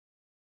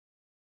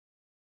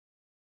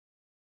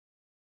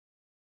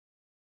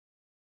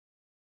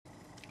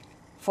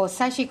For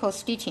sashiko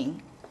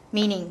stitching,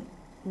 meaning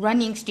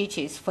running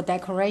stitches for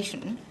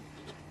decoration,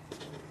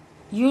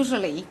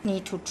 usually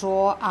need to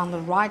draw on the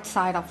right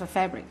side of the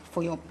fabric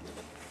for your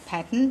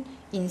pattern.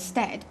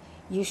 Instead,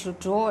 you should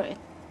draw it,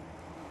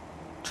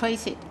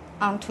 trace it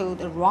onto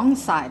the wrong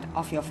side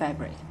of your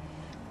fabric.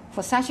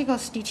 For sashiko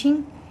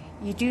stitching,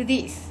 you do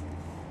this.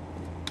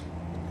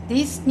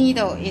 This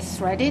needle is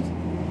threaded,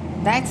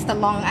 that's the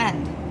long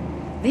end.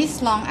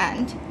 This long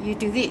end, you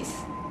do this,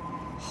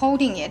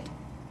 holding it,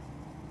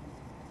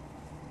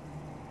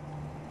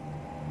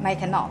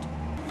 make a knot.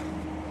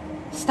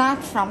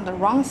 Start from the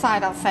wrong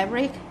side of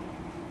fabric,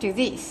 do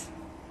this.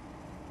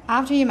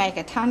 After you make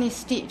a tiny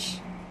stitch,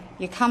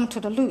 you come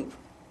to the loop,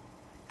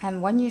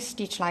 and when you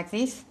stitch like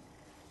this,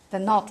 the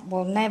knot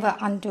will never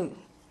undo,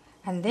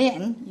 and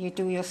then you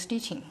do your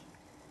stitching.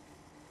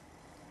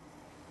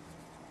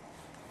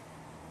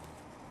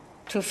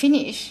 To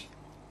finish,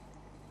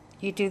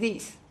 you do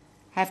this.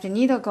 Have the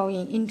needle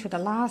going into the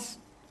last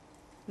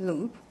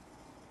loop,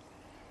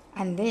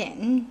 and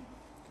then,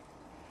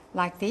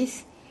 like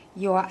this,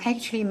 you are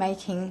actually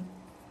making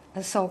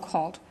a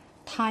so-called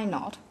tie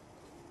knot,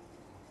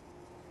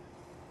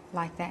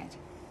 like that.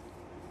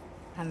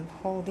 And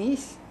pull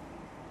this,